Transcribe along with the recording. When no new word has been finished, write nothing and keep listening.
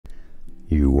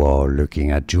You are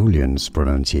looking at Julian's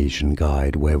pronunciation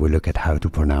guide, where we look at how to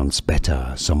pronounce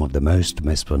better some of the most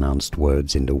mispronounced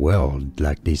words in the world,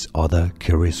 like this other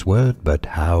curious word. But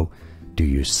how do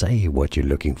you say what you're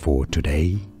looking for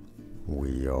today?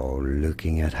 We are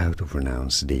looking at how to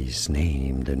pronounce this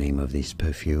name, the name of this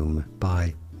perfume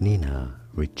by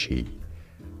Ricci.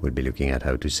 We'll be looking at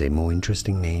how to say more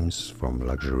interesting names from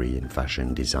luxury and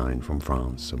fashion design from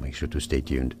France, so make sure to stay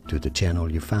tuned to the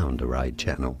channel. You found the right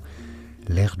channel.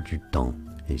 L'air du temps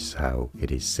is how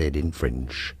it is said in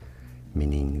French,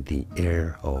 meaning the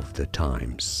air of the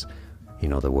times.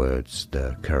 In other words,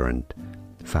 the current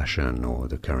fashion or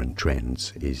the current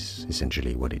trends is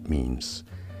essentially what it means.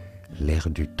 L'air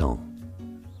du temps.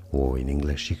 Or in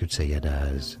English you could say it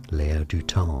as l'air du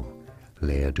temps,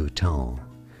 l'air du temps.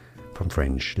 From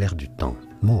French, l'air du temps.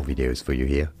 More videos for you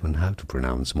here on how to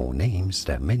pronounce more names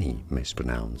that many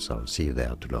mispronounce. I'll see you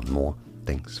there to learn more.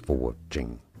 Thanks for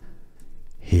watching.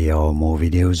 Here are more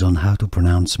videos on how to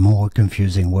pronounce more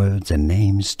confusing words and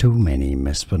names too many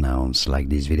mispronounce. Like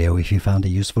this video if you found it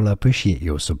useful. I appreciate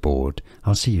your support.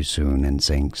 I'll see you soon and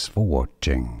thanks for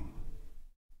watching.